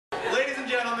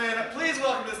gentlemen, please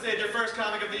welcome to the stage your first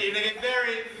comic of the evening, a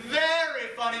very, very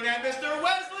funny man, Mr.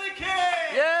 Wesley King!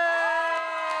 Yeah!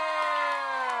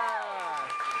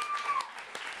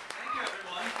 Thank you,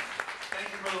 everyone.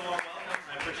 Thank you for the warm welcome.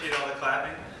 I appreciate all the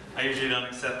clapping. I usually don't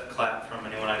accept clap from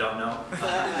anyone I don't know.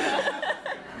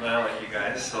 But I like you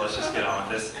guys, so let's just get on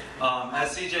with this.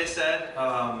 As CJ said,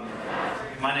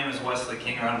 my name is Wesley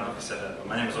King, or I don't know if he said that, but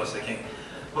my name is Wesley King.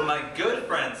 But my good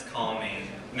friends call me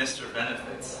Mr.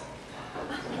 Benefits,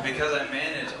 because I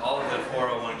manage all of their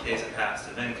 401ks and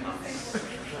passive income.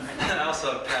 And I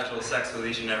also have casual sex with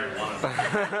each and every one of them. I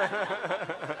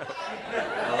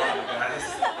love you guys.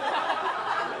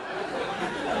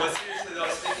 But seriously though,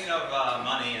 speaking of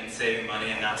money and saving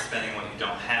money and not spending what you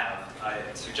don't have, I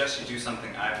suggest you do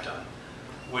something I've done,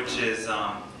 which is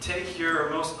take your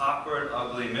most awkward,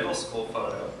 ugly middle school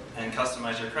photo and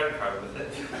customize your credit card with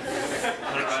it.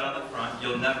 Put it right on the front.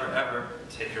 You'll never ever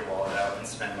take your wallet out and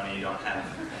spend money you don't have.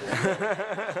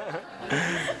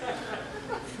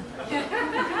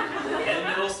 In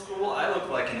middle school, I looked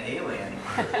like an alien.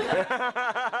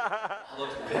 I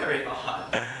looked very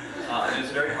odd. It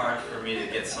was very hard for me to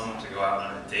get someone to go out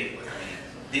on a date with me.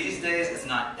 These days, it's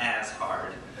not as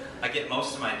hard. I get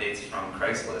most of my dates from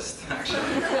Craigslist, actually.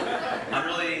 I'm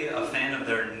really a fan of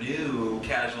their new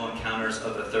casual encounters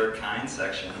of the third kind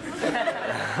section.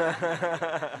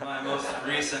 My most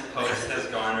recent post has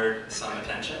garnered some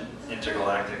attention,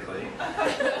 intergalactically.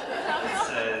 It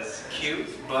says, cute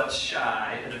but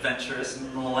shy, adventurous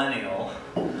millennial,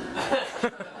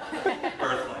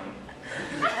 earthling.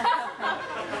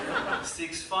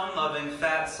 Seeks fun-loving,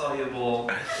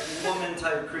 fat-soluble,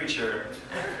 woman-type creature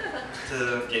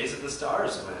to gaze at the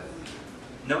stars with.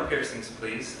 No piercings,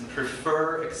 please, and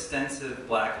prefer extensive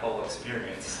black hole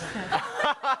experience. And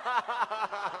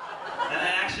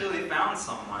I actually found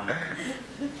someone.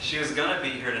 She was gonna be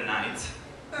here tonight,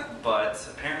 but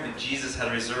apparently Jesus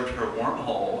had reserved her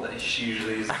wormhole that she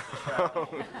usually uses for travel.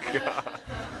 Oh, God.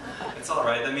 It's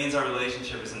alright, that means our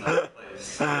relationship is in the right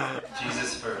place.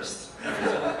 Jesus first.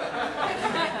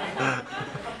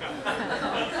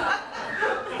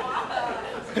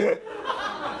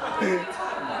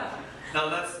 No,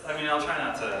 that's, I mean, I'll try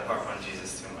not to harp on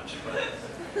Jesus too much, but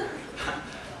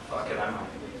fuck it, I'm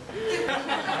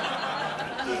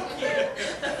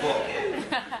fuck it.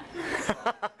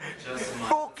 Just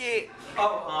Fuck it.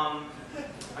 Oh,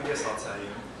 I guess I'll tell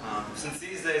you. Since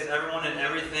these days everyone and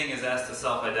everything is asked to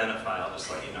self-identify, I'll just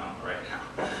let you know right now.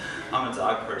 I'm a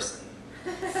dog person.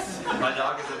 My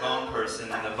dog is a bone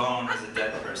person, and the bone is a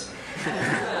dead person.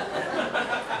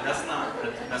 That's not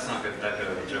good, that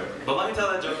good of a joke. But let me tell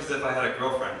that joke as if I had a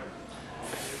girlfriend.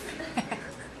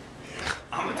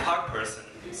 I'm a dog person,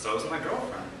 so is my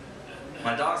girlfriend.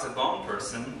 My dog's a bone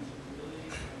person,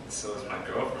 so is my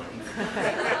girlfriend.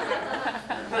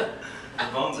 The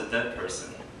bone's a dead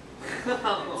person,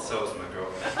 so is my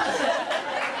girlfriend.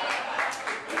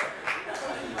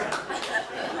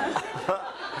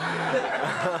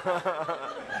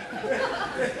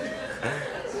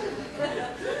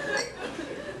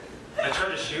 I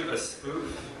tried to shoot a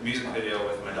spoof music video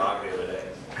with my dog the other day.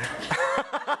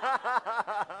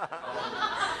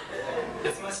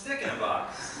 It's my stick in a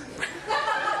box.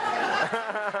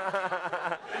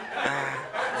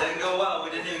 Didn't go well, we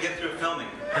didn't even get through filming.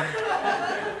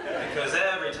 Because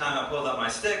every time I pulled out my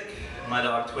stick, my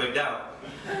dog twigged out.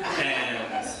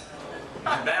 And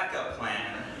my backup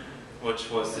plan, which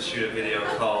was to shoot a video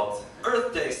called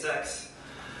Earth Day Sex.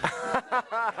 Either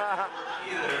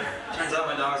turns out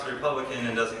my dog's a Republican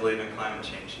and doesn't believe in climate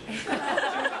change.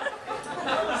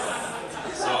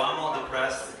 So I'm all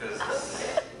depressed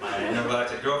because my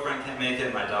intergalactic girlfriend can't make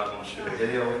it, my dog won't shoot a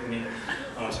video with me.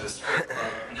 I went to a strip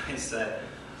club and I said,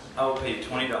 I will pay you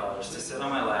 $20 to sit on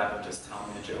my lap and just tell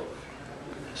me a joke.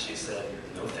 And she said,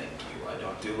 no thank you, I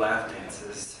don't do laugh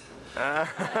dances.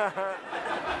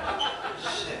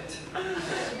 Shit.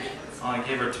 Oh, I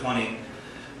gave her 20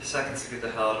 seconds to get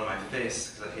the hell out of my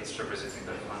face because I hate strippers who think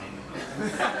they're funny.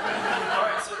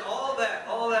 Alright, so all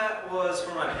that was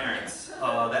for my parents.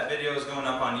 That video is going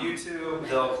up on YouTube,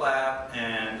 they'll clap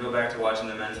and go back to watching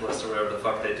The Mentalist or whatever the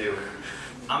fuck they do.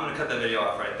 I'm gonna cut that video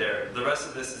off right there. The rest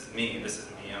of this is me.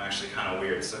 I'm actually kind of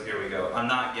weird, so here we go. I'm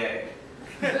not gay.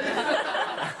 But I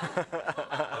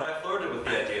flirted with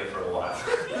the idea for a while.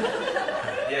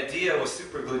 The idea was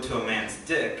super glued to a man's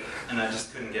dick, and I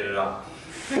just couldn't get it off.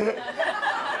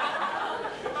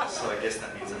 So I guess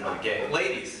that means I'm not gay.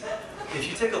 Ladies, if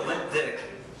you take a limp dick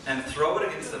and throw it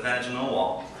against the vaginal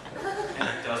wall, and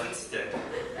it doesn't stick,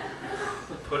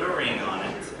 put a ring on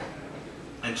it,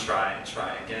 and try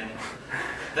again.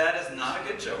 That is not a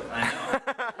good joke, I know.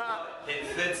 It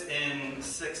fits in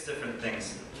 6 different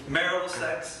things. Marital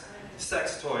sex,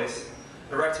 sex toys,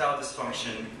 erectile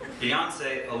dysfunction,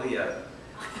 Beyonce, Aaliyah,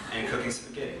 and cooking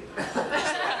spaghetti. So I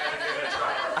gotta give it a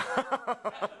try.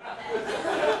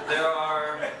 There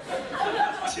are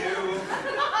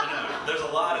there's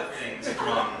a lot of things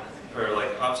wrong, or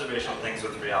like observational things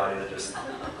with reality that just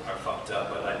are fucked up,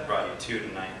 but I brought you 2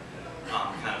 tonight.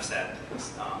 Kind of sad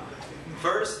things.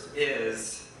 First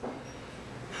is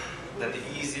that the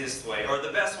easiest way, or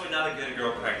the best way not to get a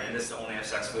girl pregnant is to only have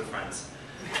sex with friends.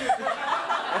 The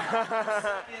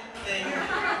second thing,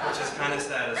 which is kind of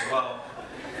sad as well,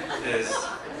 is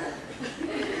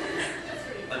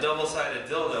a double-sided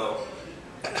dildo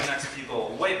connects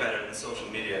people way better than social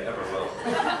media ever will.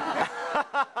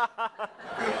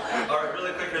 Alright,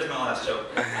 really quick, here's my last joke.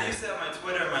 I used to have my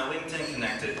Twitter and my LinkedIn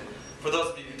connected. For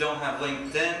those of you who don't have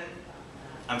LinkedIn,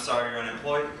 I'm sorry you're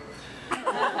unemployed. But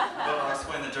I'll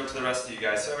explain the joke to the rest of you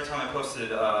guys. So every time I posted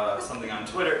something on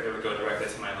Twitter, it would go directly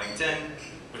to my LinkedIn,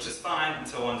 which is fine,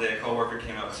 until one day a coworker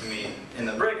came up to me in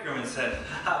the break room and said,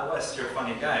 "Ha, Wes, you're a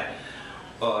funny guy.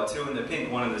 2 in the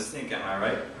pink, 1 in the stink, am I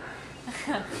right?"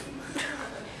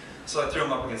 So I threw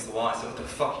him up against the wall. I said, "What the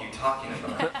fuck are you talking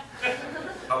about?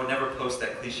 I would never post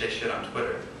that cliche shit on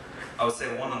Twitter. I would say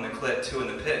 1 on the clit, 2 in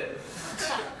the pit,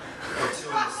 or 2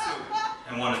 in the soup,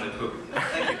 and 1 in the poop."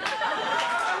 Thank you.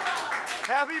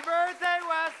 Happy birthday,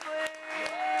 Wesley!